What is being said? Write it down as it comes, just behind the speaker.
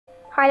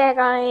Hi there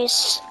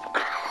guys,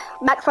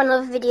 back for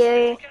another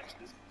video.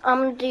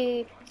 I'm gonna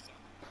do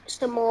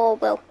some more,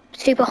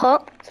 super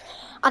hot.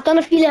 I've done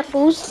a few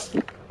levels,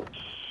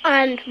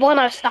 and one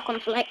I was stuck on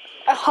for like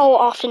a whole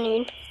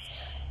afternoon,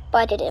 but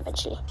I did it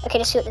eventually. Okay,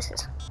 let's see what this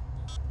is.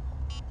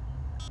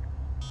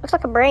 Looks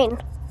like a brain.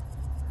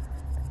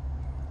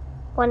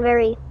 One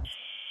very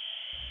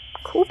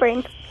cool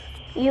brain.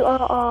 You are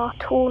our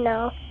tool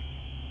now.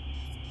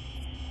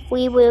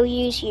 We will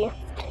use you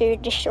to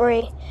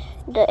destroy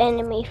the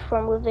enemy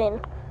from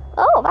within.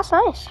 Oh, that's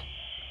nice.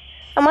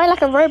 Am I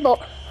like a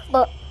robot,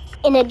 but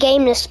in a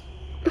game this...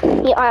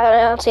 Yeah,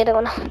 I don't see the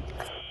one.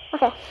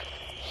 Okay.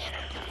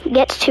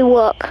 Get to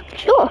work.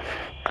 Sure.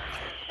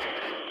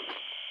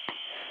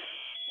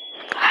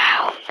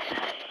 Wow.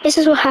 This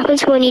is what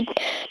happens when you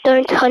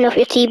don't turn off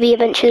your TV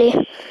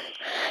eventually.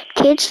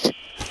 Kids,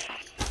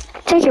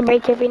 take a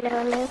break every now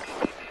and then.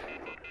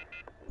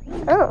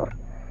 Oh.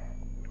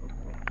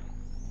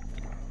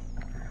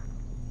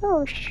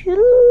 Oh, shoot.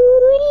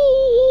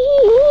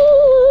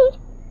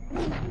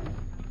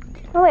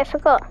 Oh, wait, I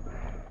forgot.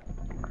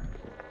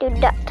 Do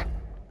that.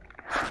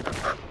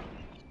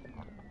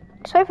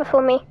 It's over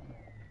for me.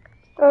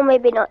 Or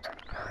maybe not.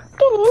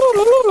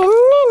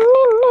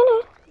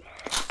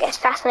 Get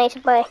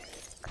assassinated by...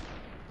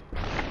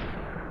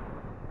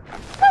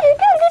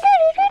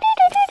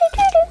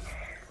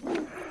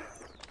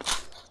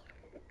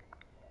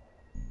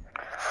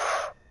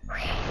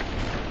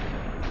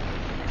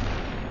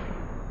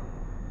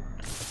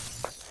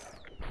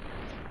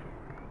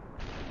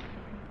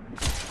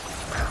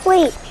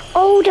 Wait,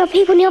 oh, there are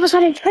people on the other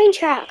side of the train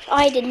tracks.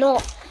 I did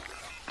not.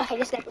 Okay,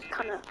 this level's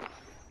kind of...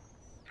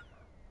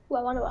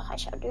 Well, I wonder what I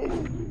shall do.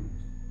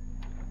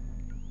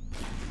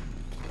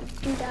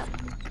 Do that.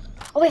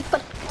 Oh wait,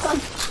 but gun.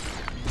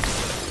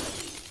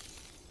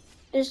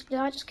 Did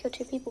I just kill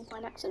two people by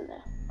an accident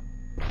there?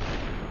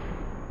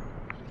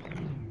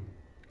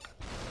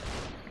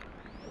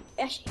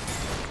 Actually,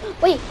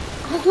 wait,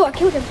 I thought I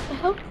killed him. What the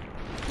hell?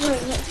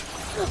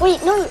 No.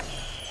 Wait, no.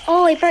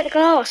 Oh, he broke the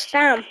glass.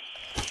 Damn.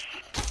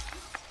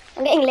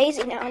 I'm getting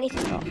lazy now. I need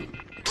to drop.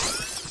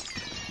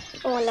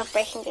 Oh, I love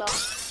breaking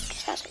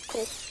glass. That's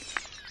cool.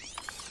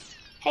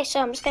 Hey,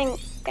 sir, I'm just going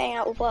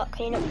out of work.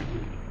 Can you not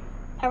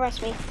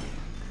harass me? You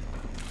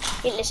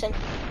didn't listen.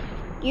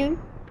 You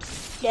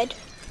dead.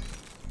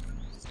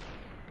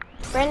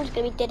 Friend's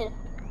gonna be dead in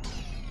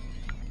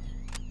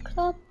a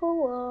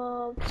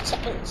couple of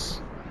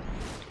seconds.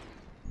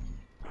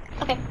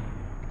 Okay.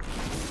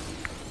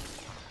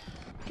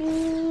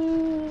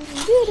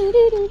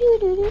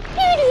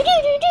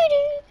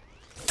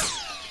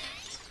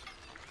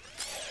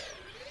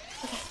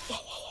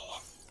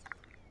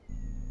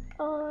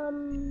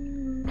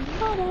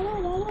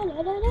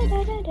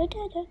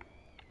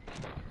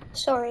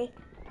 Sorry.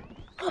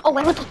 Oh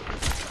wait, what the?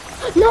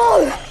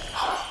 No!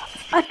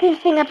 I didn't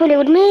think I thought it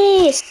would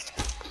miss.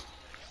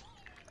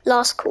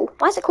 Last call.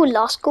 Why is it called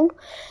last call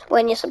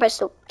when you're supposed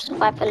to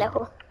survive the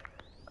level?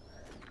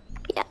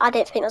 Yeah, I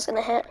didn't think I was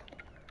gonna hit.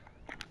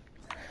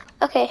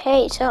 Okay,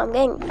 hey, so I'm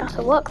getting out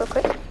of work real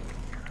quick.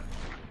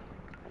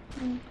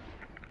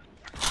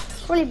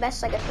 Probably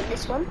best I go for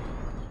this one.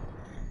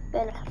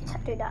 Then I have to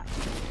do that.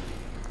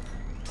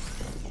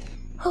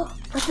 Oh,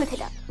 why can I take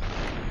that?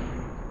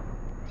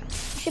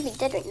 You should be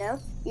dead right now.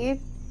 You?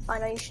 I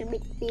know you should be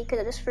because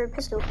I just threw a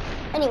pistol.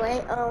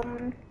 Anyway,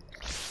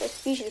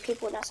 there's usually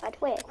people on that side.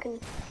 Wait, I can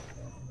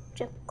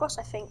jump across,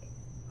 I think.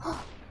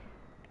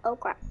 Oh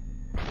crap.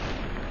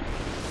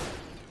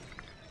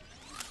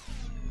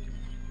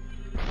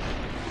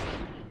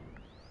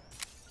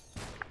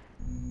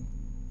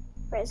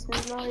 There's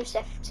no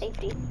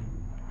safety.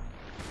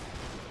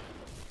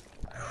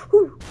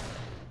 Whew.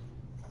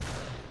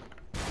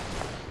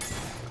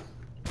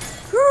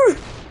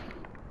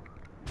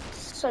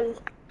 So,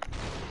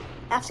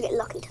 I have to get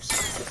lucky to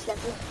start this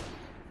level.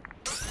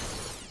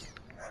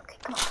 Okay,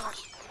 come on, come on.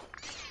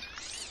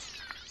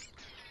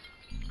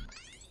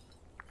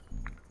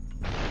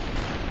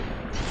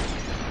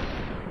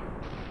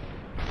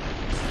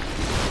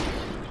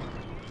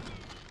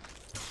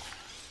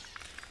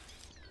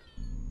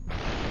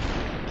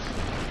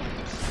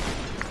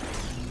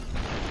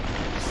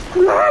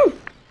 Come on!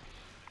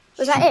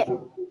 Was that it?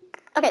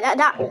 Okay,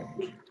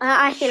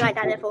 I actually like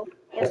that level.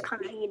 It was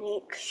kind of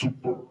unique.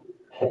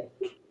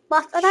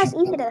 But that's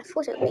easier than I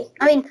thought it would be.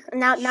 I mean,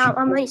 now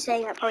I'm only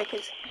saying that probably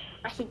because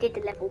I actually did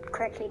the level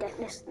correctly that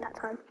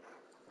time.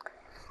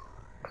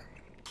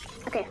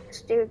 Okay,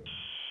 let's do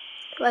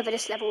whatever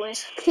this level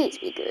is. Please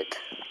be good.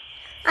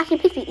 Actually,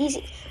 please be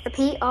easy.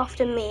 Repeat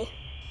after me.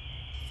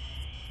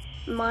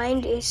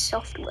 Mind is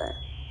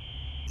software.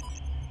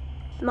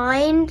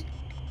 Mind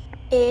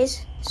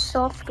is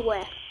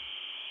software.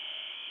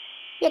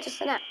 Yeah, just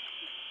like that.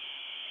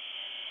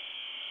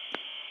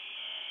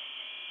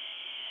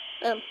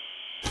 Okay.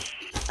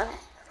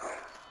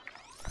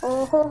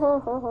 Oh ho ho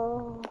ho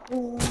ho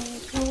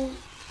ho.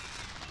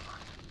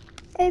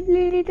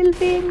 Every little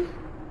thing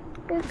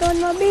is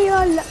gonna be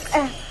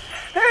alright.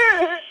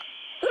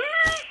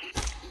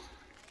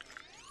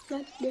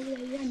 Not the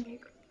way I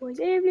make was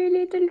every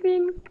little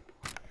thing.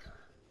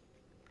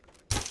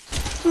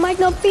 Might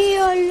not be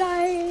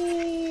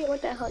alive.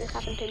 What the hell just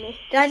happened to me?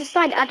 Did I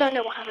decide? I don't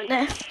know what happened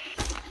there.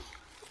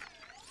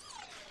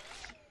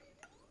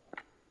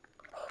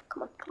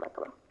 Come on, come on,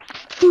 come on.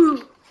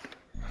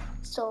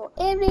 So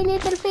every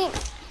little thing.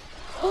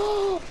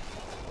 Oh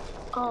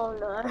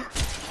no.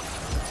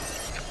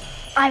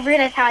 I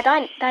realized how I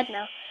died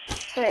now.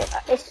 Sorry,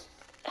 it's...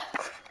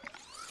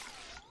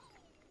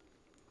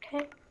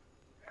 Okay.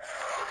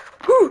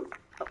 Oh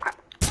crap.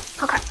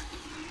 Oh crap.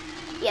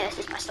 Yeah, this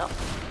is messed up.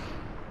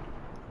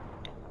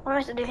 What am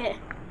I supposed to do here?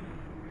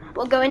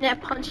 We'll go in there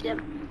and punch them.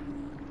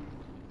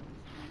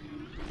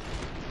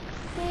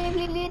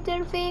 Every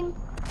little thing.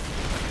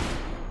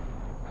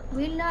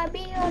 Will I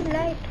be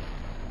alright?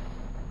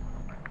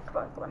 Come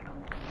on, come on.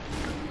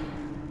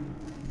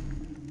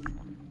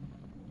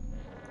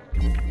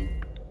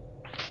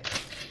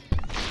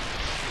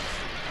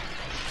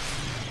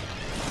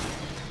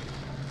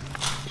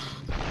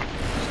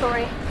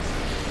 Sorry,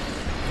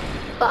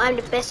 but I'm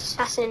the best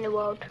assassin in the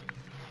world.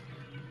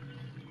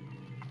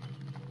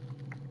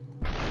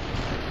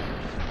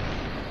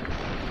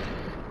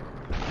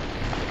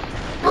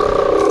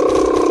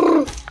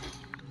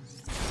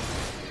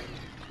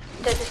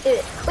 Don't just do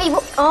it. Wait,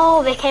 what?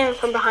 Oh, they came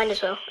from behind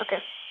as well.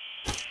 Okay.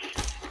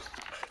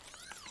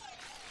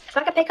 If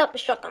I could pick up the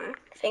shotgun,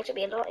 things would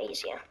be a lot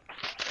easier.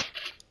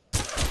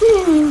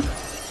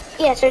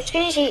 Yeah, so it's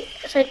usually,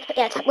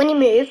 when you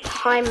move,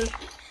 time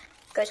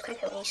goes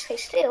quicker when you stay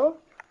still.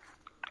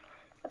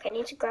 Okay, I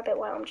need to grab it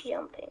while I'm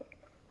jumping.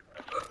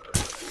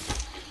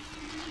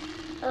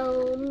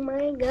 Oh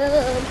my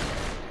god.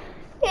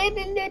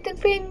 Every little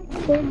thing,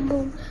 boom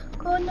boom,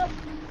 gonna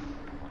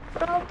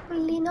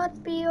probably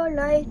not be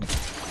alright.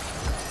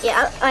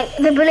 Yeah,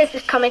 the bullet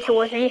is coming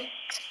towards me.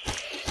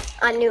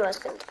 I knew I was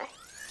gonna die.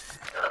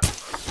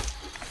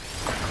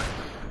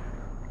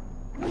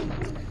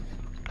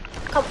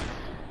 Come on.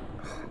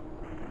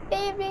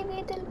 Every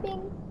little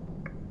thing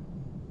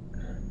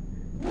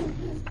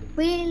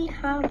will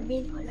have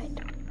been alright.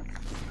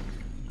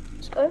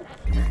 Let's go.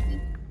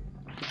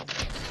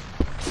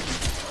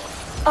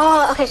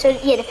 Oh, okay, so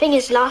yeah, the thing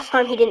is, last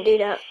time he didn't do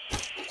that.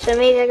 So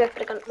maybe I go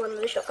for one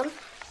with the shotgun.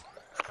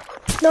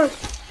 No.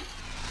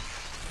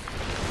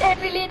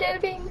 Every little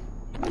thing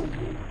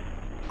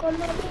gonna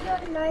be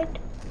alright.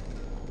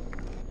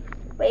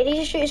 Wait, did he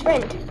just shoot his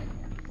friend?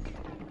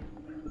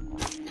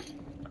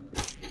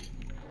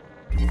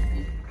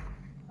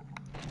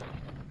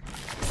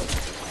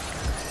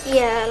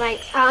 Yeah,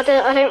 like,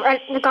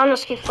 the gun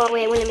was too far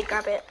away, it wouldn't let me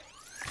grab it.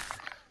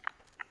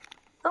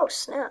 Oh,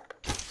 snap.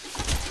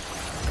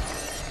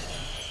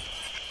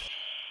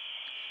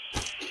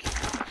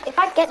 If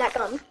I get that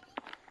gun,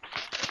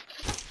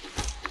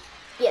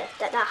 yeah,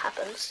 that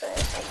happens, so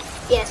it's like,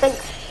 yeah, it's like,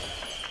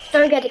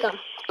 don't get the gun,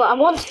 but I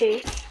want to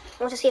see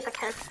if I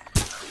can.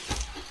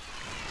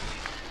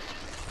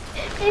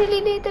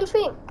 Every little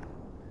thing,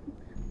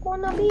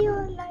 gonna be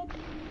alright.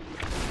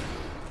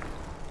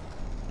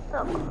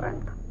 Oh crap.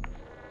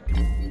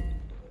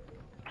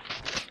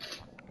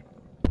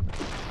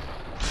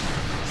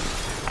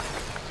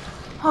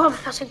 Oh,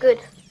 that's so good.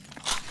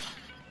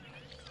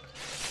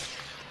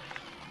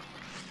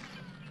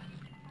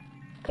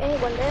 Okay,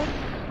 one there.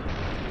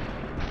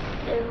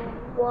 And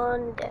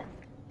one there.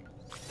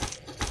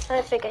 I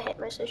don't think I hit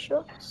most of the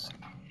shots.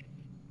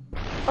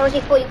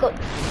 Honestly, thought you got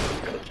to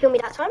kill me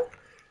that time.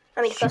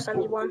 I mean, the first time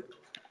you won.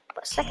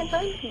 But second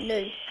time,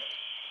 no.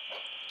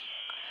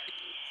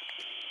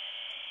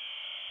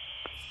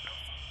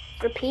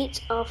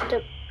 Repeat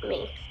after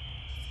me.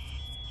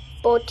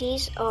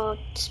 Bodies are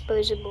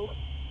disposable.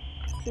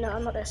 No,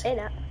 I'm not gonna say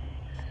that.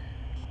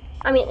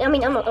 I mean,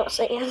 I'm not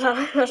saying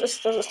that. That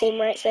just doesn't seem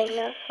right saying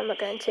that. I'm not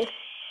going to.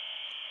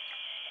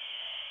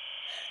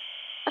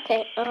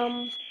 Okay,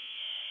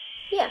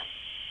 yeah,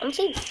 I'm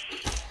seeing.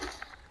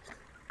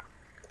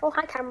 Oh,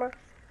 hi, camera.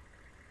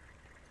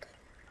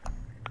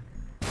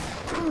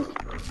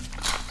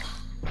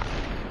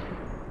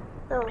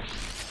 Oh,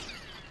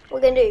 what are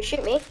we gonna do?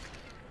 Shoot me?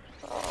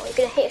 Oh, you're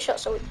gonna hit a shot,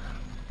 so.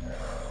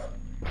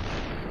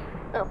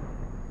 Oh,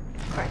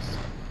 Christ.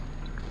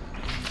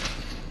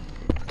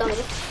 Dummy.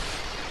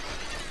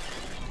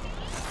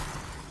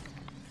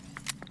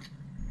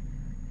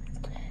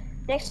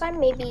 Next time,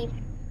 maybe.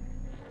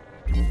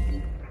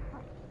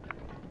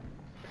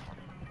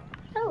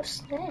 Oh,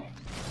 snap.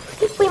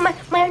 Wait, my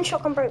own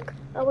shotgun broke.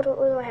 Oh, what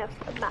do I have?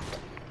 A bat.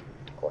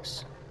 Of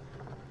course.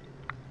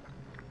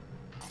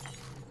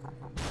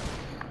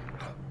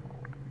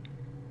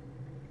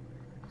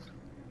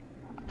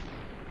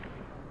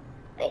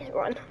 Let's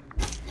run.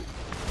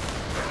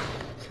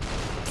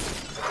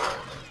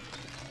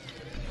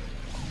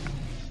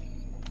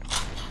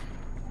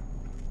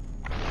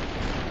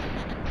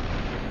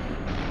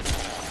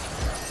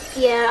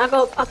 Yeah, I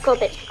got a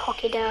bit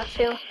cocky there, I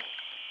feel.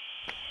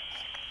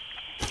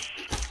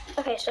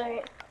 Okay,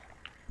 so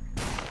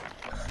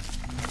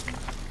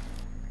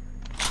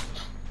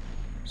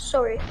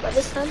sorry, but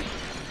this time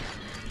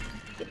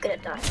you're gonna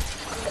die.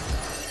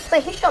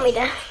 Wait, who shot me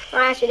there?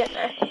 I actually don't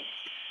know.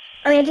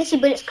 I mean, I did see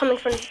bullets coming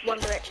from one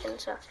direction,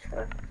 so that's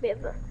a bit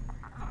of a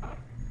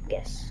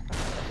guess.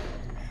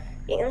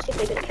 Yeah, honestly,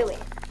 they're gonna kill me.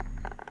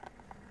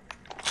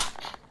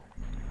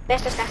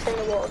 Best assassin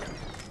in the world.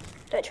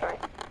 Don't try.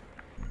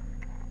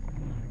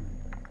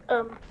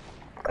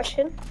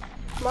 Question?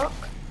 Mark?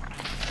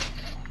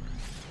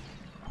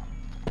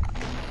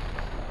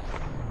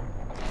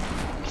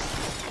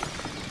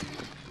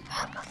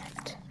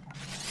 Perfect.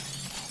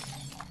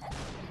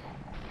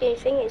 The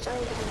thing is,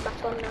 I'm getting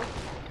back on now.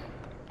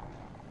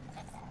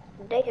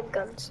 They have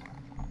guns.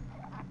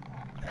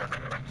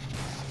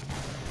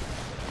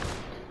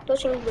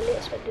 Dodging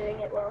bullets, but doing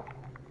it well.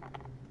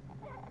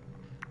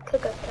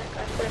 Could go for that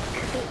guy, but it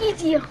could be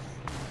easier.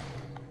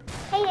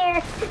 Hey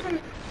there!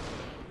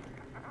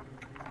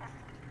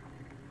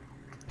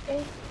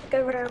 Okay,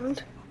 go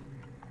around.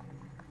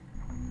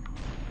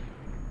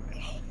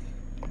 Okay.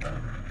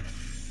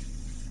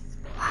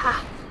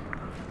 Ha!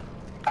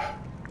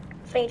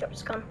 Flame dropped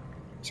his gun.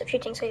 Stop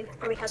shooting, so he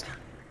probably has.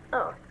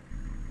 Oh.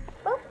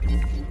 Well,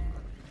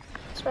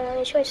 that's my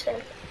only choice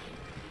then.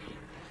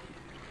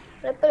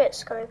 The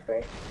bullets coming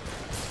through.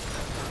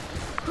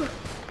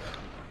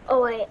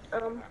 Oh wait,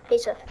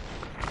 Peter.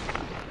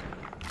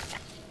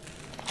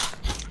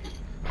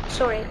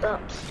 Sorry,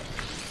 but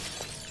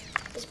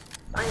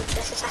I'm the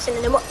best assassin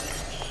in the world.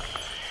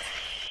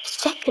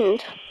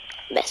 Second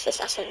best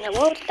assassin in the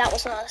world. That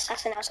was not an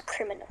assassin, that was a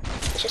criminal.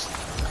 It's just,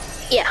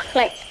 yeah,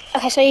 like,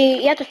 okay, so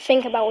you have to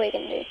think about what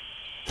you're gonna do.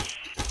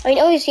 I mean,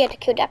 obviously you have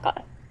to kill that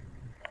guy.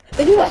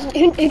 But like,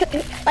 if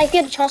you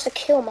had the chance to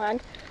kill man,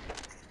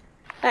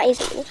 that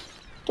easily,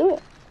 do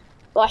it.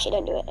 Well, actually,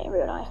 don't do it in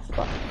real life,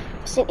 but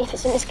if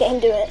it's in this game,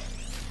 do it.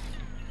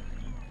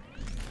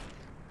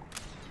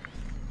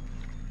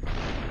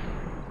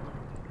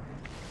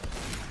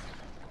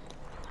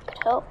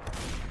 Could help.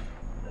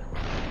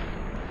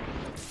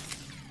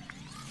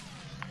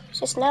 It's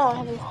just now I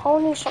have a whole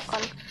new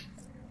shotgun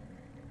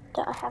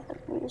that I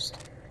haven't used.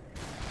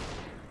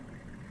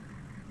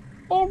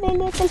 Every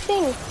little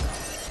thing.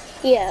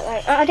 Yeah,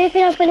 like, I didn't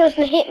think when it was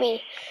gonna hit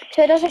me,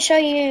 so it doesn't show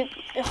you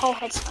the whole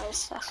head size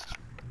stuff.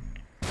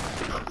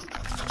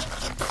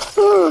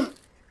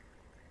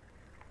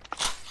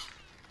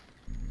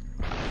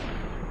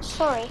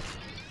 Sorry,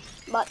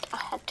 but I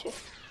had to.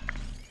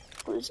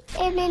 Use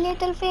every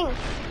little thing.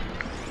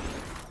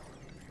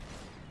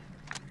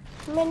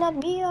 May not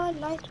be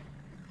alright.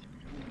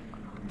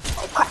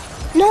 Oh crap!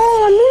 No,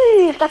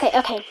 I moved.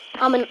 Okay.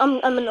 I'm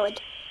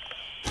annoyed.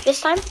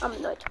 This time, I'm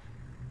annoyed.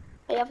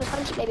 The other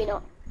times, maybe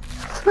not.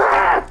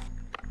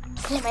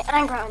 Let my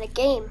anger out in the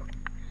game.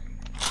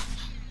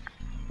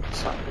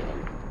 Stop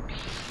doing.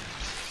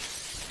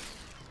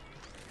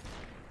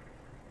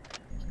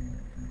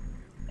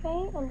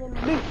 Okay, and then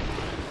boom.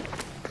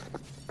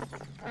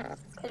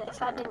 Because if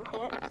that didn't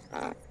hit,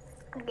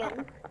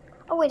 again.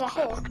 Oh wait, I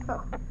hit.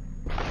 Oh.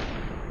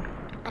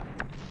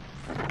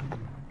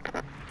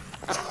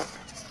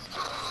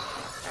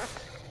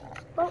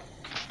 Well,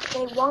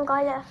 only one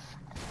guy left.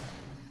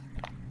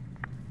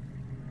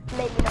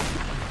 Maybe not.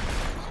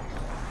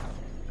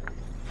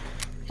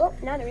 Oh,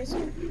 now there is.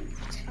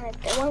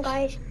 Alright, the one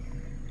guy.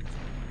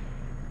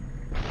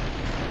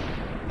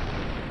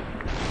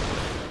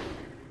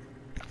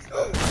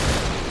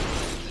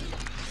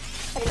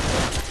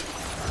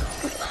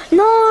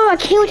 No, I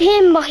killed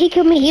him, but he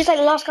killed me. He's like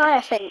the last guy,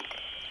 I think.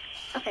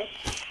 Okay.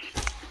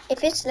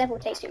 If this level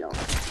takes too long.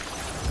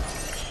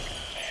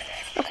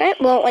 Okay,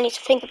 well, I need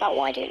to think about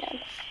what I do now.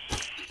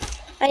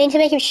 I need to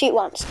make him shoot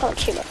once. Can't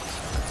shoot once.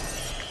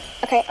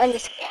 Okay, I'm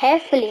just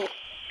carefully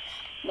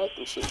make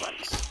him shoot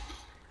once.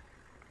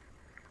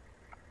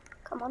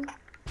 Come on.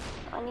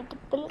 I need the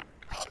bullet.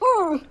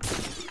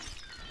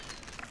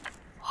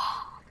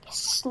 Get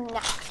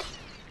snapped.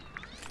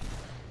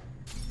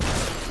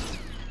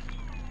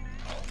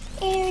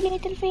 Every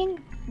little thing.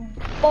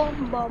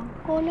 Bomb.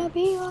 Gonna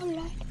be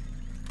alright.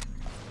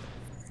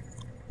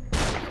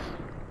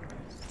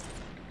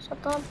 So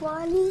don't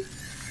worry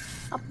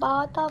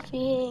about a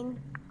thing.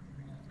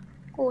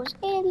 Cause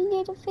every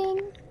little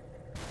thing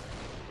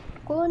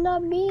gonna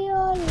be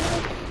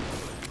alright.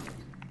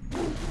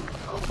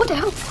 What the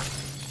hell?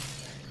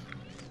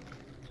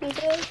 You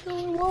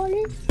don't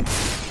worry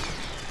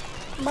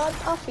about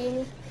a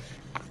thing.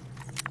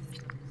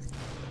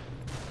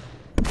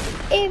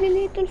 Every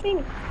little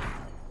thing.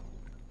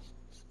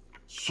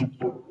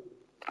 Super.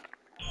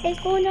 It's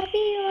gonna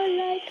be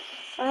alright.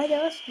 I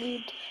just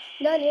need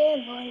the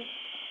level.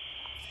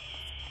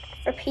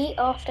 Repeat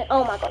after.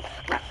 Oh my god.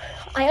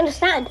 I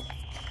understand.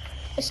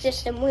 The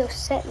system will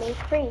set me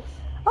free.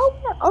 Oh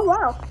yeah. Oh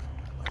wow.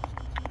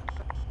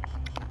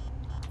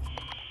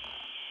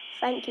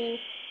 Thank you.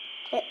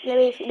 Let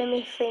me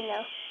free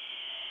now.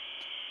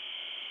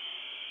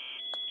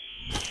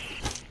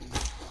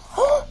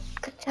 Oh,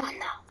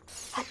 katana.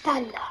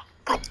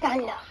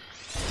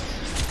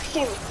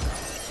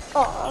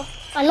 Oh,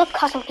 I love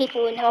cutting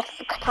people in half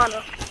with a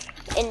katana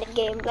in the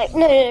game. Like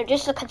no,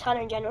 just the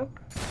katana in general.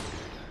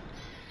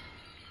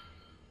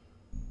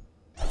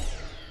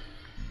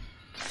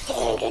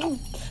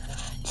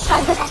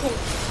 Cyber assassin.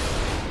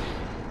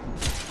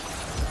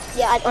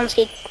 I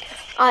honestly,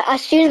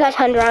 as soon as I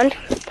turned around,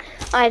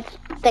 I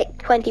think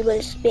 20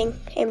 was being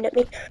aimed at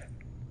me.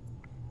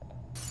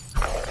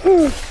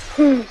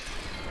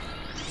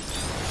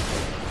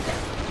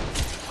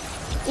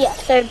 Yeah,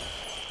 so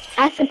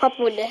that's the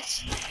problem with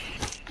this.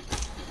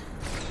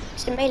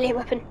 It's a melee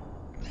weapon.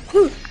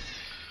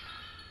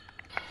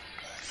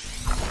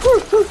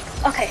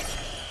 Okay.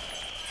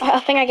 I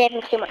think I gave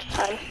him too much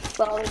time.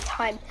 Well,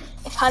 time.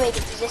 If time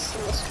even exists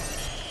in this.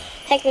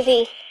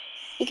 Technically,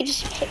 you could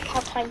just pick how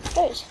time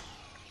goes.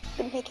 You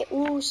can make it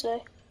all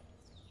slow.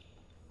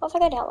 What if I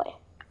go that way?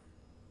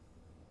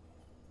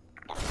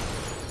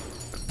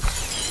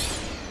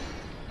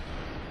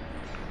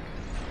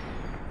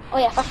 Oh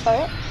yeah, if I throw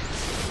it,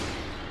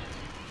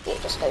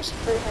 it just goes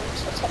through him,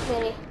 so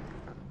technically...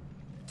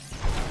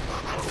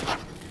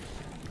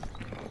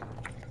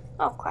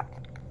 Oh crap.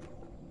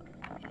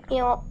 You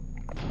know what?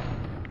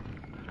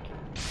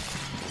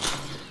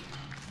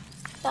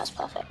 That's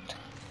perfect.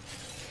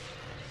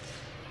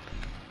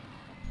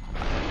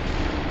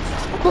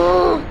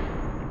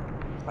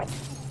 Right.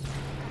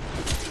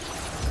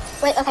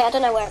 Wait, okay, I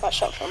don't know where I got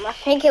shot from. I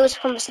think it was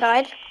from the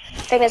side.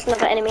 I think there's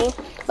another enemy,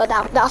 but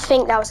I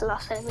think that was the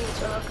last enemy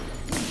as well.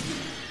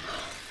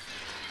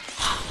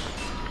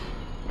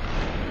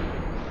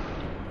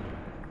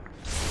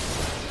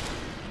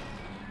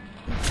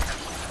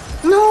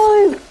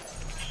 No!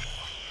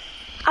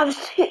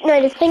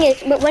 No, the thing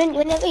is, but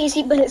whenever you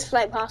see bullets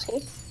fly past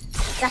you,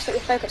 that's what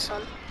you focus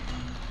on.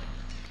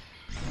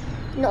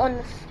 Not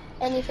on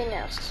anything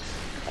else.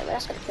 Okay, well,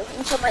 that's gonna kill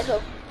him, so might as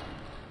well.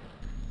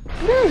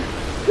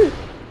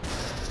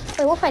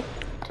 Wait, what if I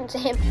turn to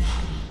him?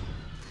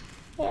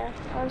 Yeah,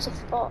 I honestly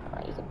forgot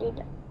that you could do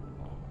that.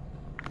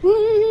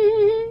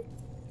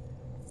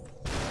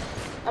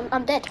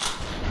 I'm dead.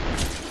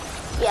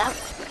 Yeah,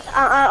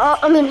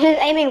 I mean, he's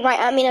aiming right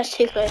at me, that's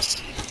too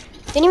close.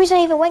 The only reason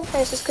I even went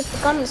close is because the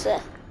gun's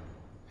there.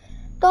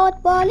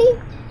 God, Wally.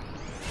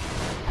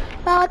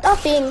 Bad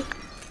upping.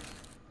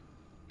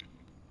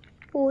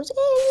 Who's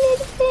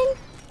anything?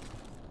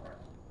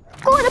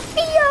 Gonna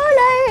be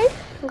alright.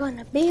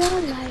 Gonna be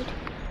alright.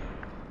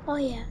 Oh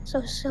yeah,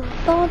 so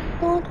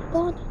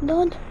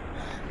don't.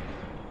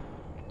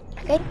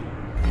 Okay.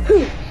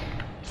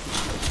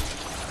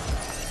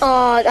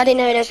 Oh, I didn't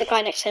know there was a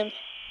guy next to him.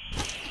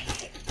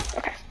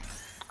 Okay.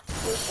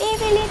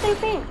 Every little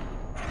thing.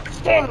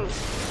 Spin.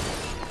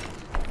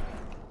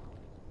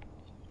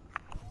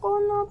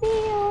 Gonna be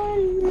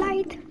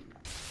alright.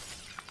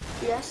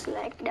 Just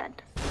like that.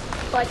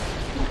 But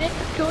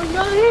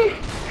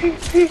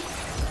victory.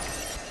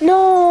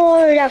 No,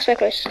 that was so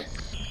close.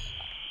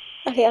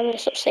 Okay, I'm gonna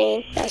stop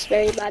singing. That's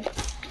very bad.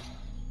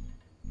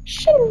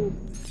 Shoo.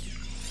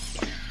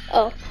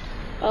 Oh.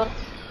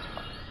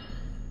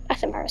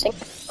 That's embarrassing.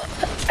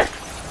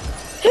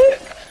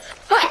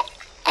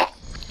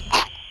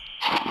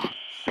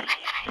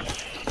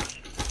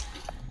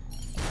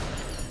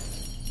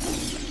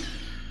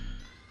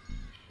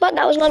 But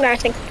that was not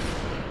embarrassing.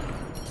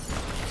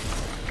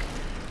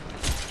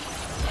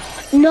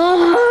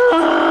 No!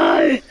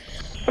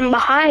 I'm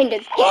behind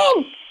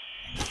again!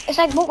 It's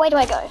like, what way do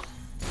I go?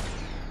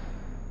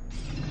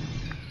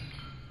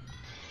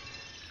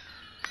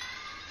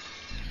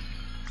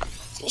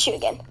 Let's shoot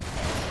again.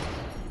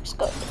 Just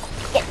go.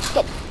 Get.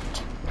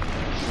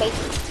 Wait.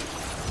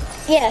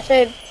 Yeah,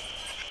 so...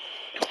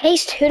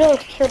 Taste who don't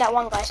kill that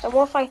one guy, so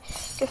what if I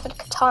go for the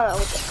katana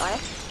with this guy?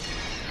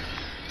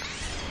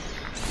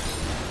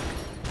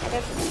 I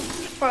go for the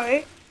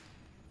throw.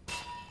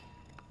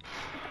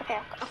 Okay,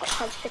 I've got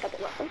time to pick up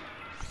the weapon.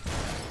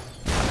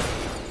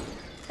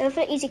 Go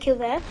for the easy kill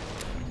there.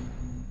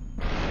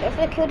 Go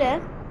for the kill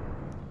there.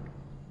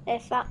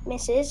 If that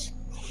misses,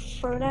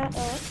 throw that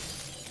there.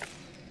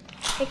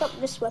 Pick up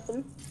this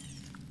weapon.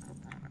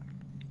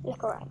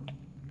 Look around.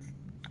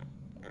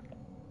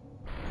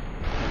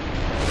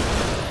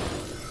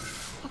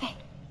 Okay,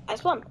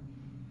 that's one.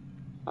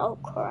 Oh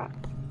crap.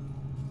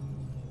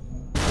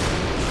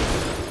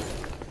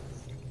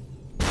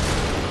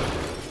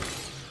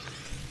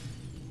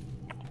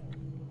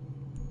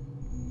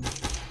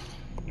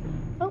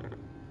 Oh.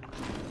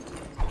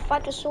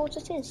 Fight the swords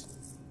it is.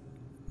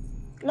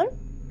 No?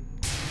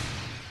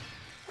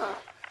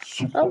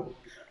 Oh.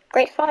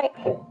 Great fight.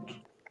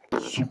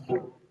 Super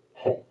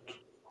hot.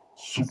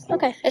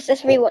 Okay,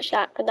 let's rewatch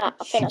that, because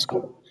I think that's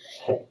cool.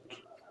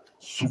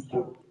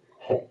 Super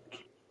hot.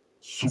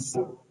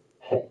 Super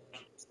hot.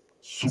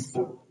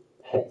 Super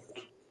hot.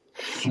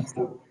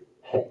 Super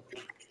hot.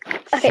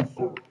 Okay.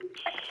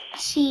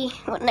 Let's see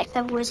what next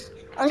level is.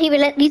 Honestly,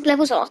 these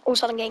levels are all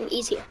sudden getting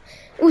easier.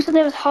 Also,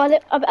 levels harder.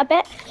 I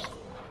bet.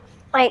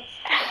 Like,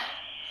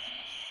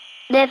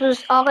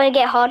 levels are going to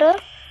get harder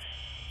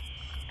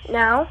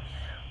now,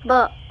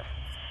 but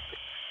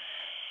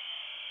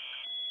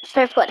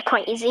so far they're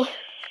quite easy.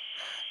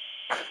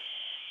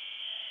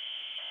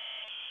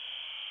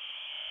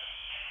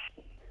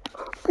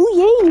 Ooh,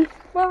 yay!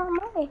 Where am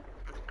I?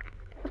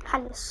 The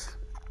palace.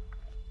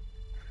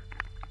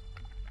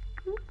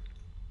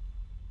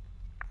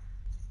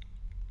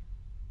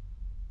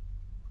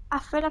 I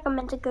feel like I'm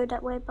meant to go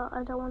that way, but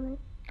I don't want to.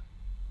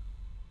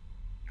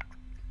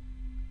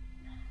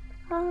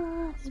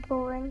 Ah, this is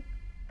boring.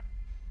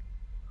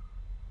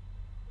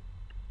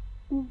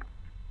 Ooh.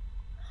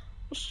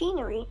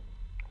 Machinery.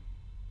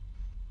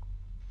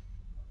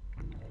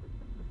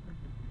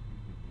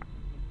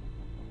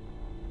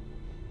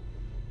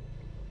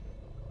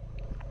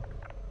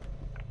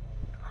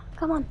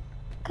 Come on,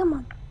 come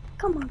on,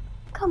 come on,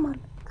 come on,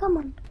 come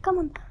on, come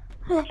on.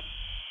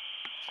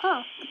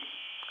 Oh.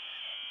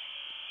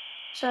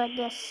 So I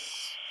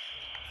guess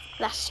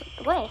that's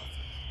the way.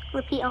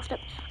 Repeat after.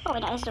 Oh,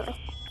 that is the way.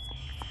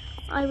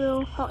 I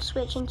will hot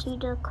switch into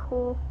the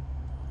core.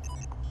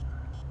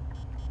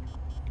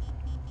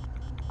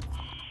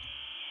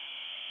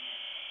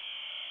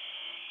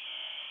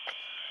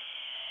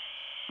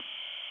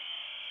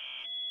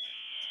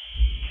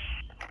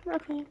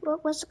 Okay,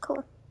 where's the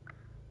core?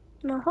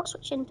 No, hot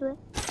switch into it.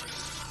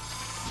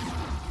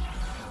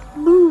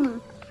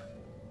 Boom!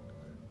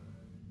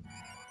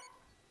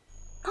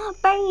 Oh,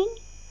 brain!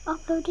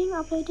 Uploading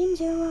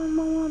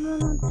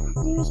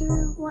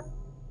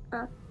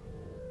 01111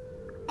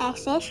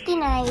 access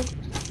denied.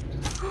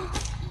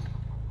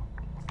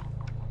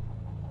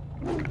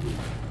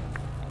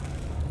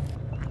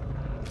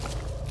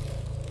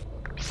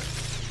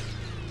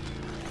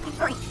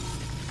 Sorry.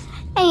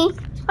 Hey,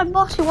 it's my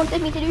boss who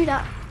wanted me to do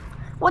that.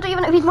 What do you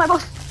even know if he's my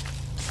boss?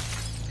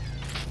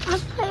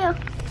 Last player.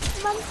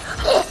 Man.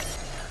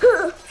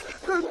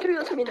 Don't do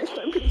that to me next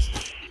time, please.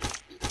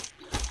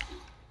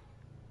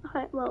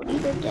 Alright, well, you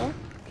live there.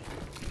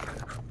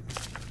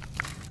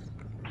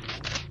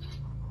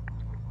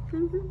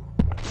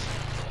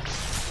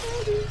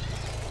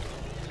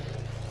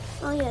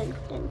 Oh yeah,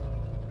 then.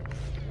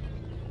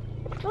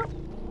 What?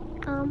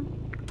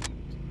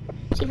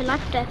 It's either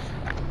life or death.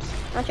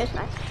 Not just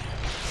life.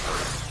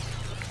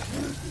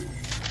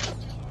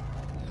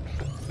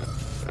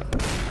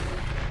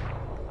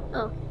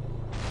 Oh.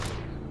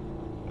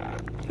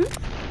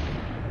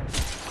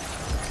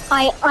 I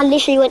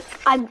literally went,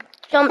 I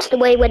jumped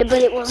away where the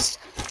bullet was.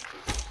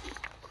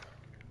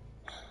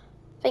 I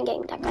think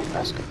getting that guy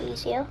first could be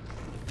easier.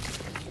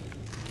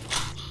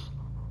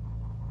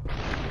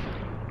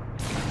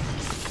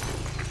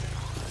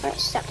 Alright,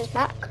 stabbed his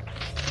back.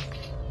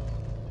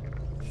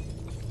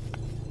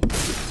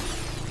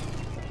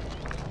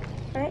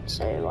 Alright,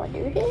 so what do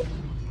I do here?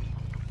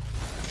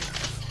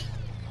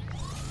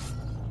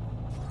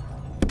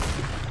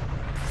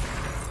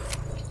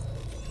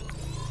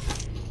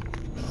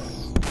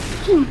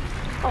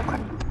 Oh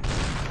crap.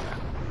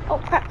 Oh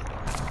crap.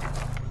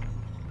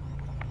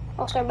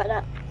 Oh, sorry about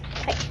that.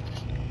 Hey,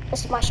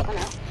 this is my shotgun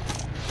now.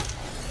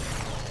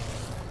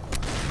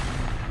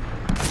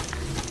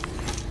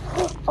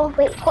 Oh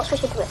wait, hot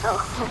switch into it. Oh.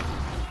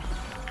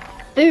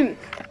 Boom.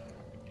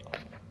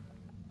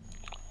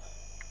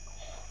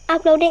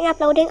 Uploading.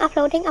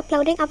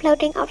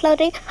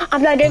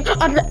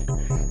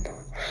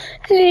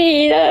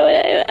 Please,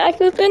 I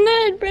feel so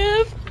mad,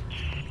 bro.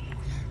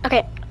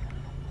 Okay.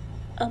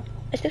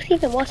 Is this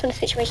even worse than the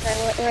situation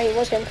I already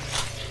was in?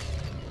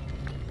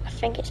 I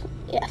think it's.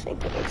 Yeah, I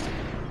think it is.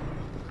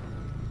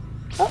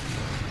 Oh,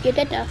 you're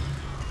dead now.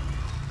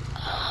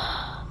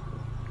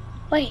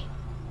 Wait.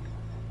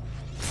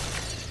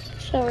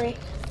 Sorry.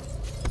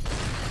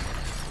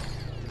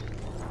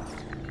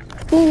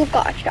 Who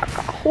gotcha?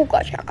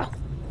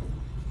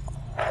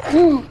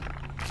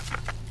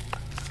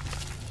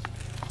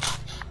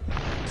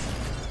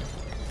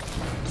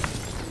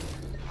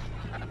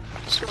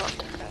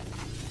 Smart.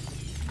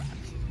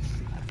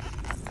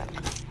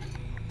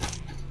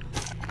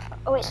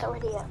 Oh, it's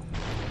already here.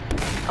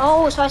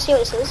 Oh, so I see what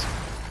this is.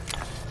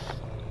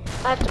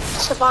 I have to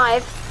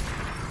survive.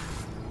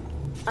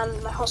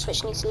 And my hot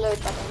switch needs to load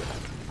back in.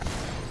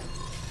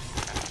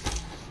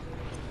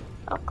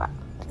 Oh crap.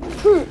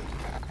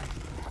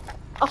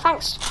 Oh,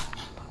 thanks.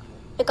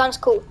 Your gun's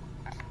cool.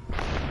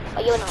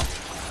 But you're not.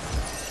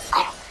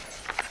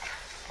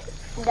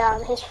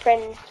 Damn, his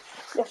friend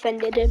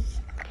defended him.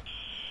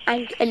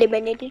 And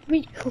eliminated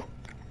me.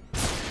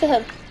 For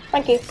him.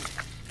 Thank you.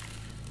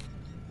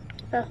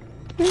 Oh.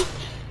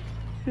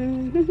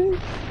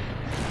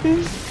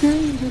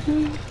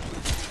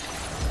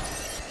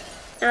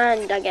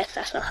 And I guess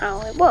that's not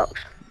how it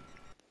works.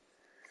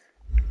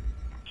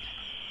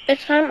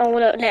 This time I will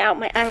let out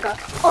my anger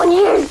on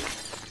you!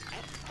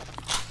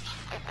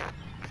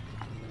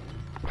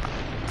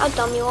 How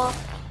dumb you are.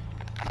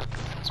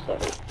 It's very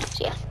rude.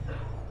 So yeah.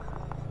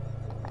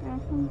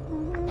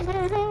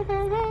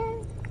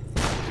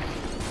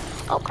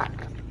 Oh crap.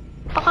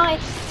 Oh hi.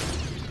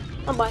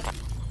 Oh bye.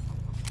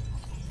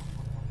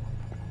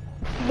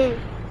 Boom.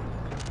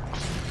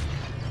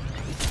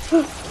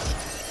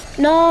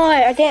 No,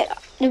 I did.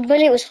 The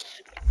bullet was.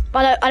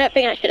 I don't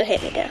think I should have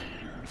hit me there.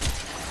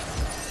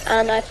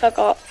 And I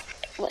forgot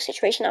what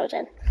situation I was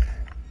in.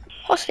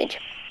 Hostage.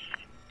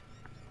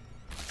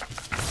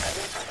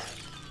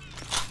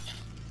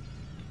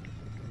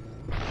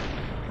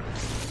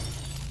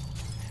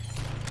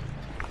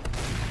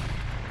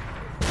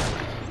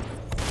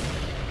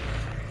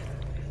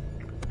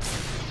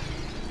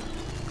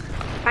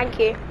 Thank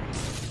you.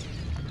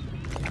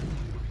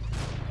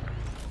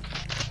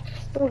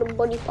 All the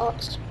body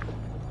parts.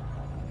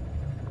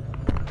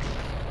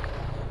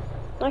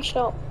 Nice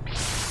shot.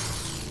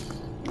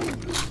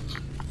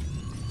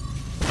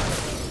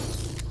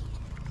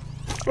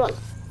 Come on.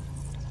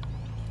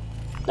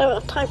 I don't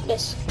have time for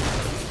this.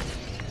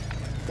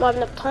 I don't have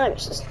enough time.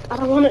 It's just, I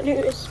don't want to do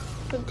this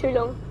for too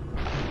long.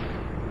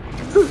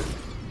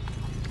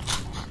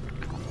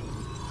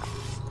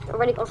 I've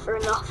already gone through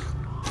enough.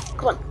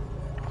 Come on.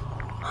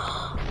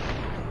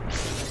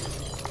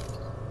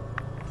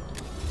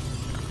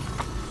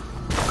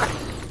 Okay.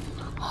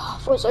 I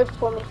thought it was over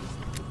for me.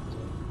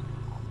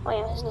 Oh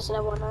yeah, there's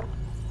another one now.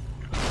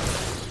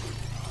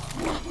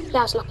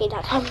 That was lucky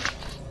that time.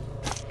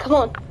 Come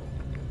on.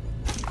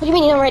 What do you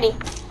mean you're not ready?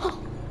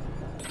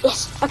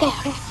 Yes, okay.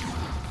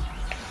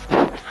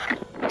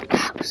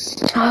 That was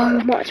so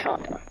much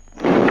harder.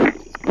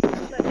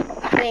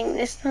 Thing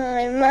this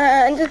time,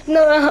 man. It's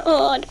not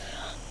hard.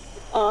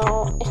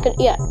 Oh, it's good.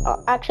 Yeah.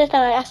 Oh, access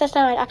denied. Access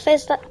denied.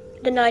 Access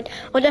denied.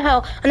 What the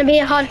hell? I'm gonna be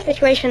in a hard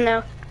situation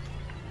now.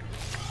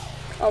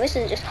 Oh, this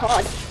is just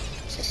hard.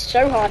 This is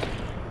so hard.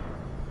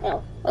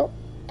 Oh, well.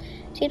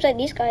 Seems like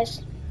these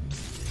guys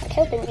are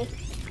helping me.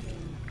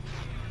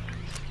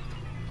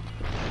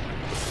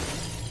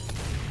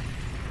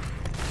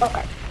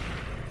 Okay.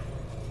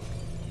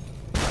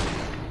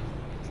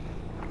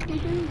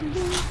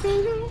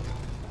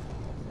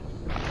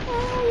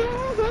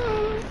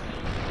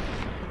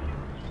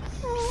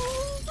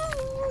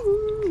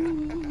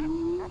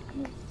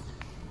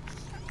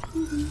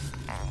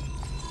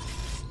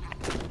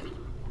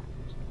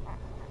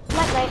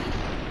 Night.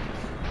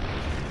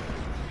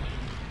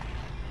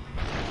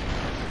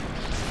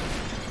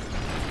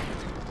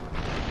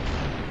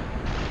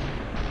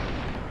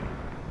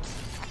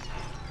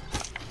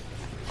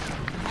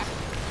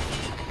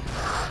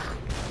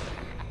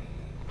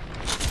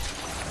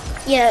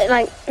 Yeah,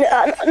 like,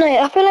 no,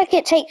 I feel like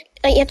it takes,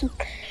 like, you have to,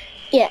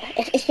 yeah,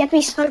 if you have to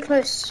be so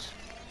close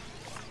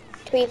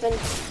to even,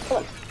 come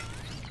on.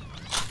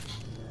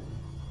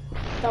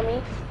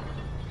 Dummy.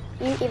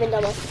 You even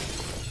dumber.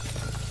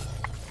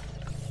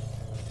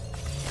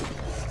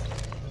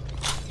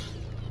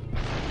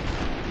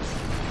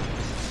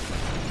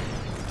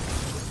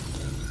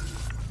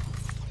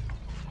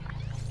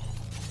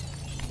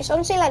 It's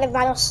honestly like the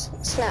Thanos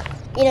snap,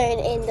 you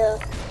know, in the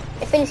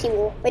Infinity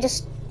War. They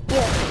just, you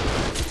know,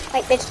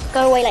 like they just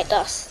go away like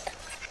dust.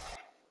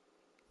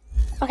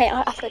 Okay,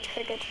 I feel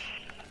triggered.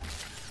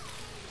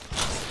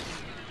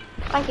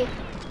 Thank you.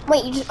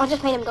 Wait, I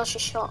just made him dodge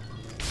his shot.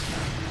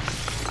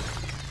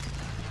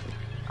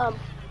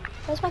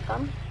 Where's my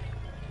gun?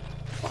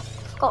 Oh, I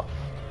forgot.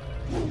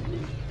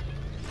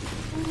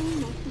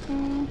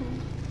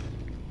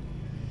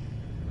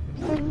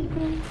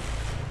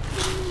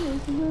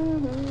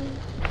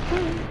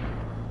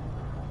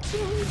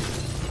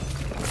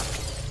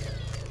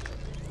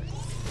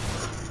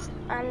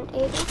 And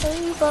it's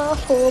over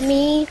for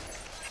me.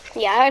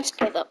 Yeah, I just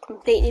gave up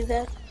completely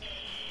there.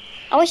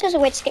 I wish there was a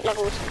way to skip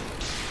levels.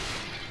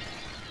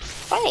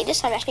 Finally, this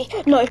time actually.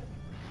 No. Did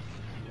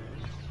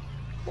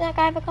that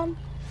guy ever come?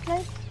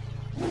 No?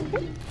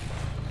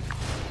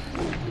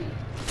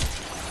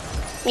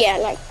 Yeah,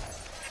 like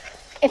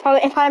if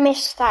I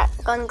miss that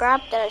gun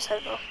grab, then it's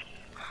over.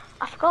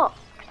 I forgot.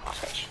 I'll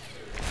switch.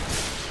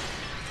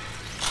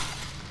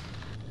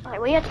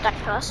 Alright, well you had to die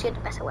first, you had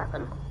the better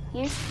weapon.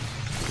 You?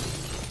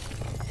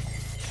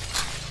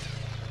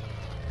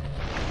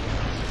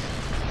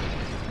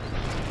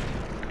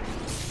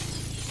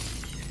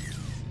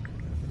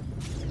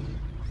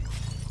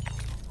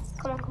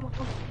 Come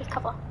on, take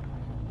cover.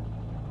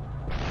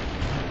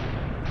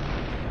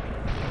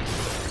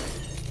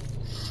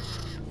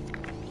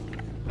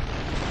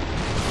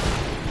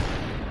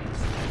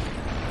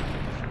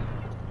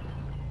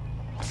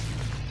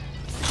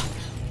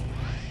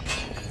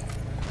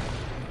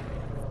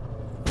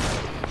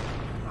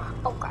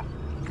 Oh crap.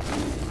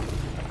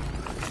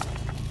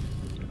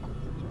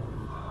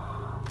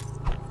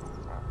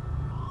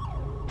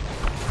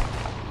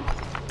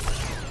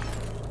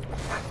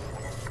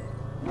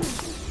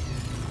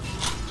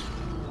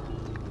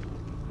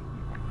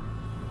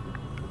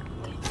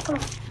 Come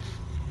on.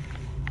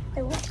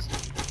 Wait, what?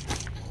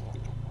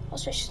 Oh,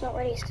 switch is not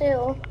ready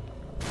still.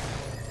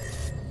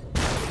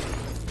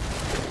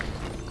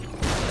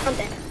 I'm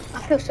dead.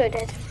 I feel so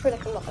dead. I feel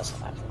like I'm not gonna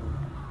survive.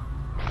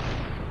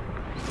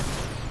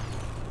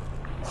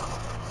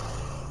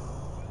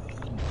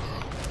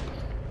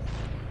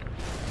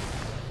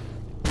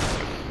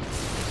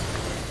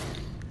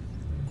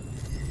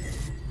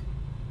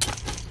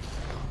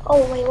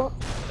 Oh wait, what?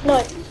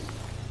 No.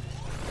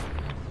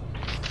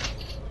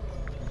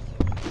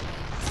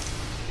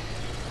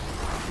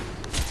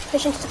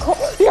 Push into the core.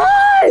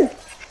 No!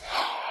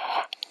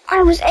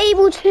 I was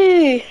able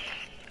to.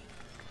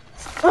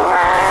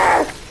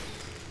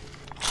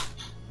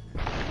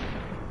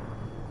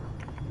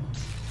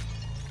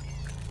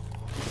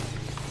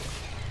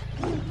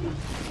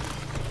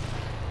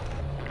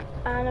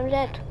 And I'm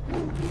dead.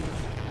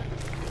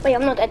 Wait,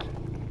 I'm not dead.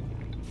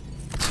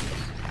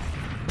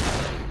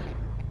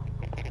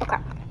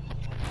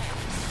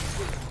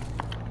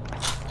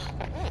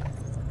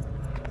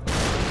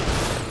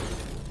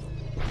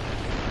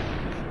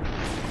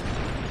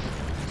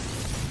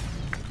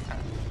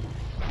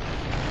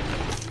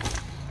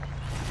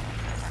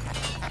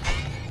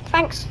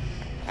 Thanks.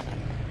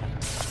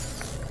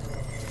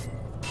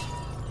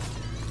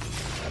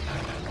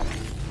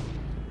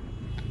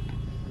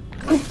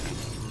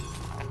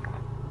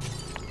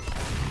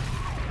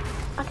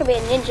 I could be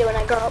a ninja when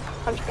I grow up.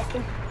 I'm just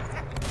kidding.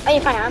 I mean,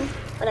 if I am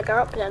when I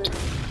grow up, then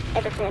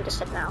everything I just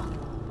said now.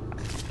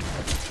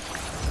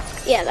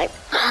 Yeah, like.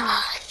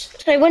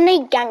 So when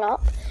they gang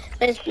up,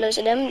 there's loads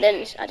of them,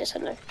 then I just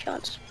had no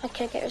chance. I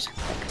can't get us.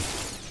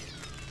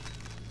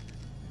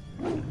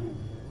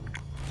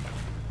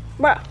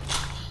 Bruh.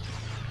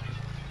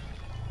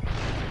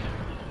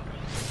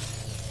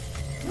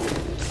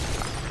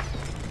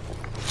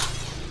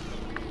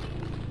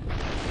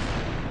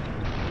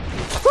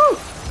 Woo!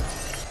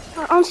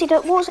 Honestly,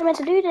 what was I meant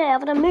to do there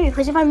other than move?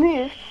 Because if I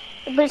move,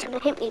 the bullet's gonna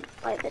hit me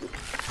by then.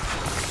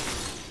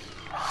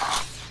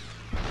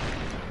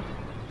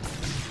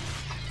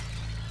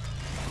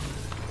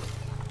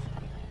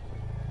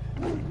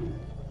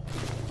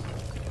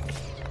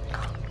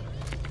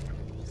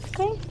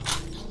 Okay.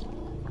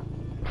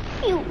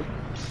 Ew.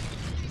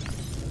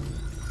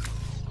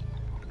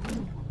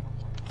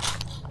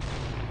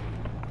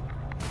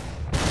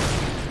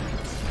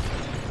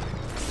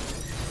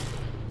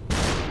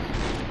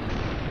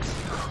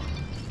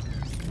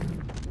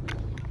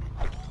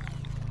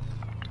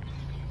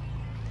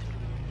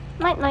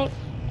 Night, night.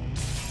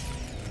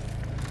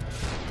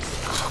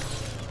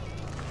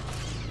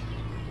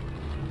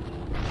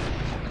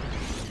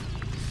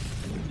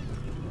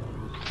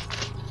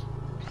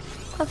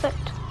 Perfect.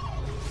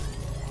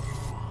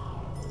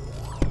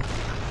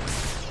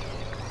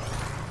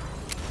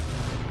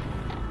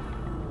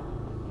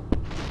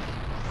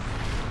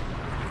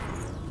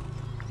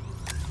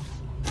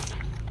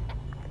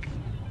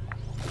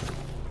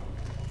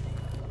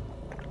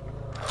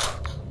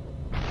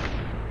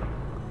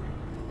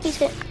 Please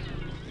hit.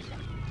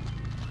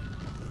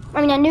 I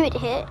mean, I knew it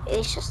hit.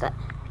 It's just that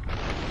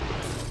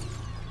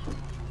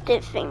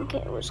didn't think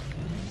it was.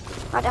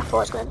 I thought I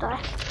was gonna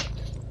die.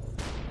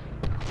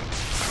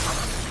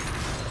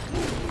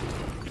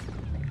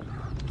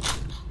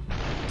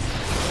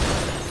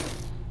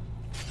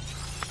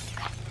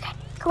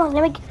 Come on,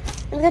 let me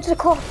go to the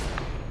core.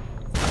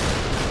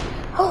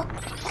 Oh,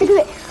 I can do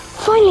it!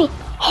 Finally!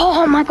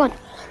 Oh my god,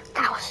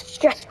 that was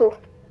stressful.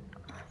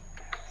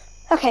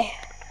 Okay,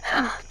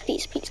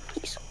 please, please,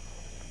 please.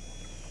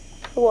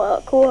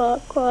 Work,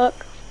 work,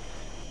 work.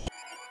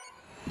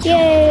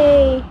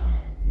 Yay!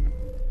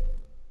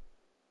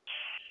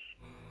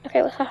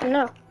 Okay, what's happened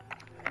now?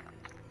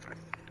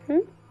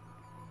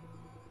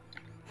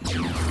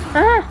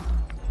 Ah!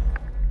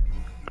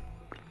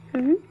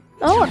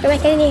 Oh, I can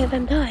make any of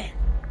them die.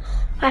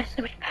 I have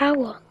so much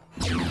power.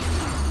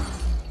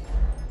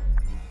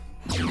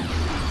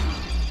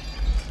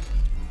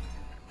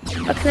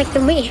 I can make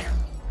them me.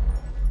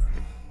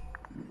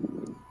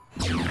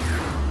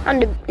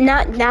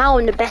 Now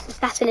I'm the best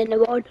assassin in the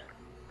world.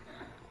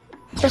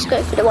 Let's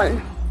go for the one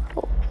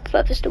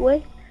furthest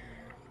away.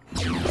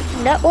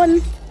 That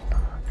one.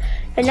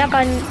 And that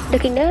one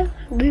looking there.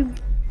 Boom.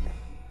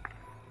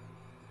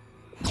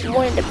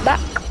 One in the back.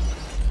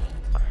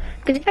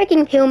 Because if they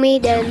can kill me,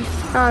 then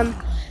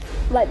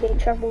might be in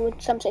trouble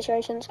with some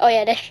situations. Oh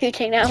yeah, they're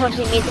shooting now.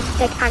 Obviously means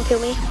they can kill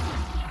me.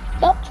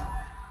 But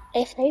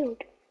they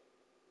failed.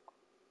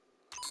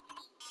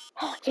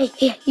 Oh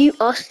yeah, you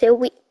are still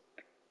weak.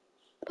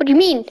 What do you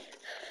mean?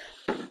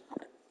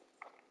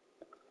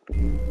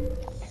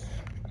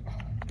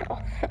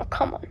 Oh,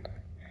 come on.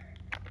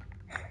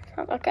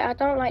 Okay, I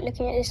don't like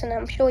looking at this, and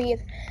I'm sure you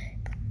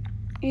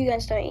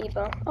guys don't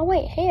either. Oh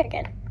wait, here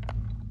again.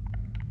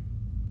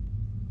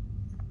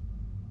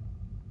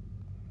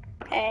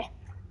 Hey,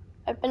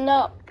 open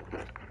up.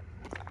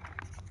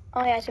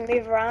 Oh yeah, to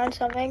move around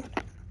something.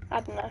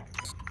 I don't know.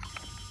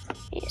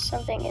 Yeah,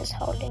 something is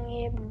holding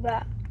you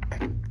back.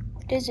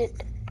 What is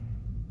it?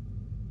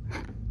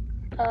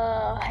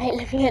 I hate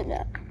looking at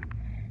that.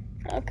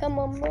 Oh, come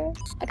on, bro.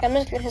 Okay, I'm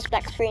just looking at this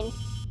black screen.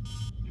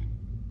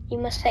 You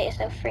must set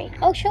yourself free.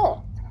 Oh,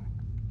 sure.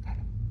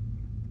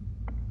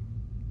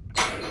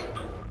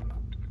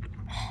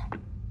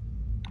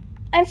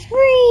 I'm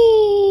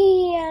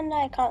free! And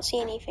I can't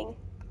see anything.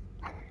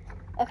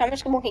 Okay, I'm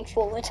just walking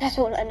forward. That's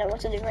all I know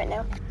what to do right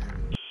now.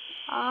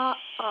 Oh.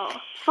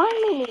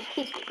 Finally need a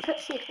piece.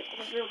 Let's see if it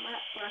was a real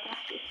map where I can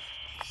actually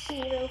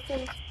see real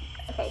things.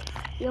 Okay,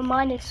 your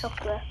mind is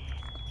software.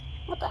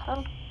 What the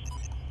hell?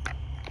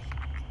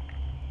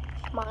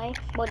 My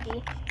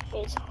body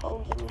is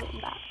holding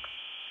me back.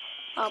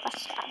 Oh,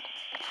 that's sad.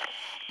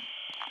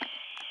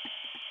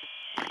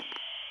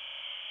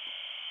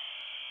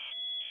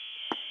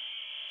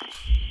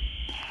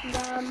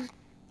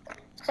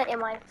 Set your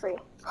mind free.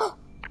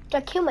 Do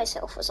I kill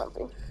myself or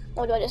something?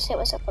 Or do I just hit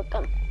myself with a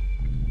gun?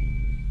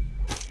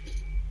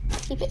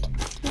 Keep it.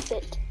 Keep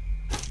it.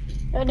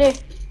 What do I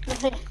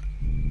do?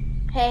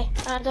 Hey,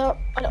 I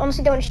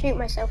honestly don't want to shoot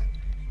myself.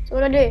 So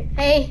what do I do?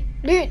 Hey,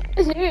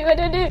 dude, what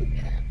do I do?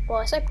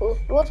 Wow, so cool.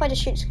 What if I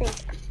just shoot the screen?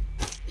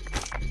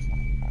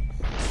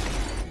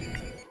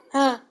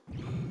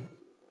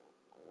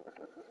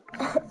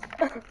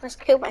 Let's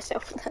kill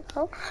myself.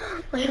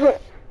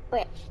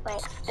 Wait,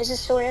 is this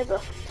story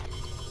over?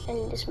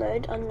 In this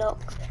mode,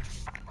 unlock.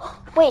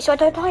 Wait, so I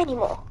don't die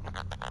anymore?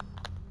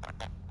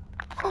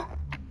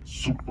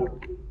 Super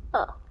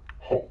Oh.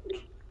 hot.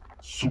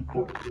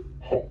 Super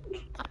hot.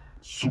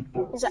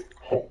 Super Is that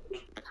hot.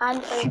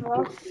 hand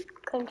over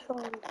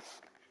control?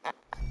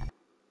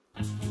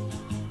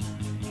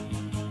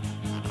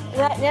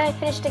 Right, did I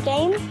finish the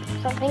game?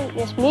 So I think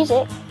this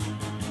music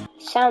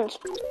sounds.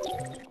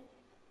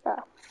 Oh.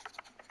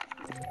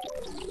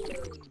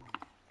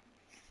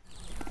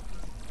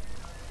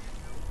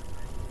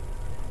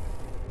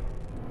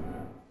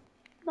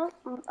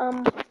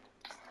 No,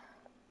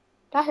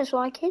 that is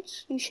why,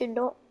 kids, you should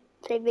not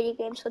play video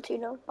games for too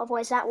long.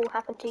 Otherwise, that will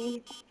happen to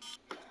you.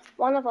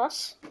 One of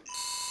us.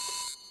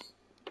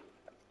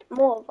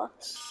 More of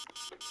us.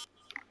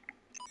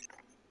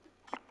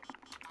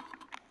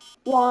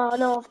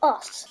 One of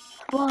us.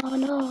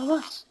 One of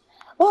us.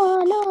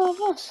 One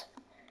of us.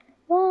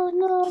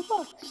 One of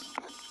us.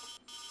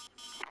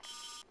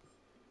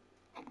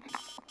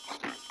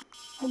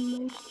 The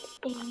most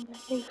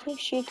innovative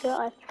shooter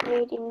I've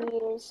played in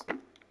years.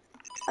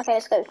 Okay,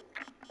 let's go.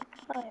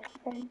 Hi,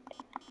 friend.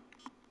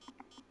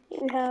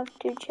 You have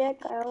to check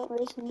out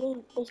this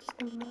game. It's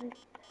the most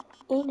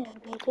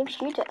innovative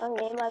shooter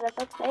game I've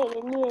ever played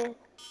in years.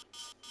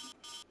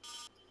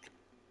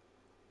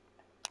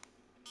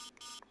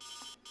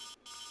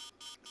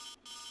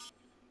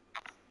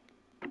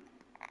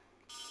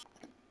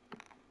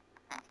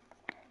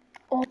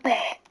 Open.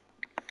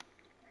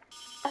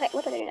 Okay,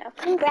 what do I do now?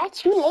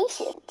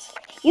 Congratulations!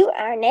 You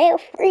are now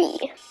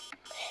free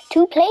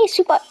to play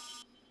Super.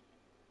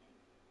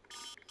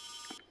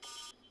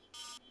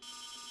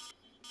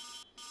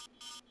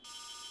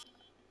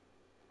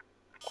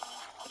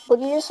 What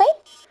did you just say?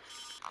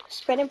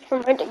 Spread and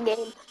promote the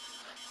game.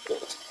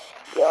 It's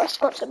your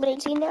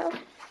responsibility now.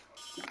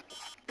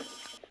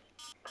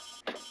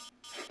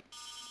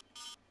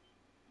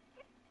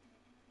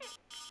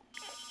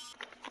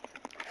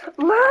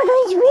 Man,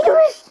 these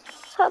videos!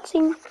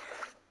 Touching.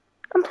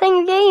 I'm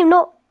playing a game,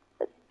 not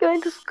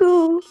going to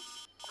school.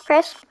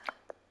 Press.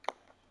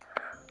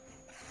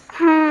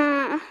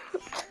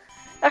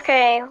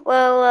 Okay,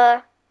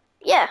 well,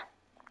 yeah.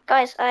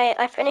 Guys,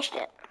 I finished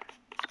it.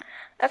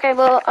 Okay,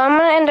 well, I'm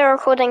gonna end the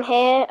recording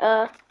here.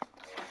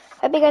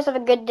 Hope you guys have a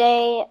good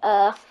day.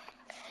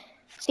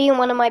 See you in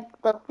one of my,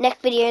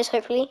 next videos,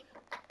 hopefully.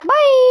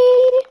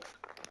 Bye!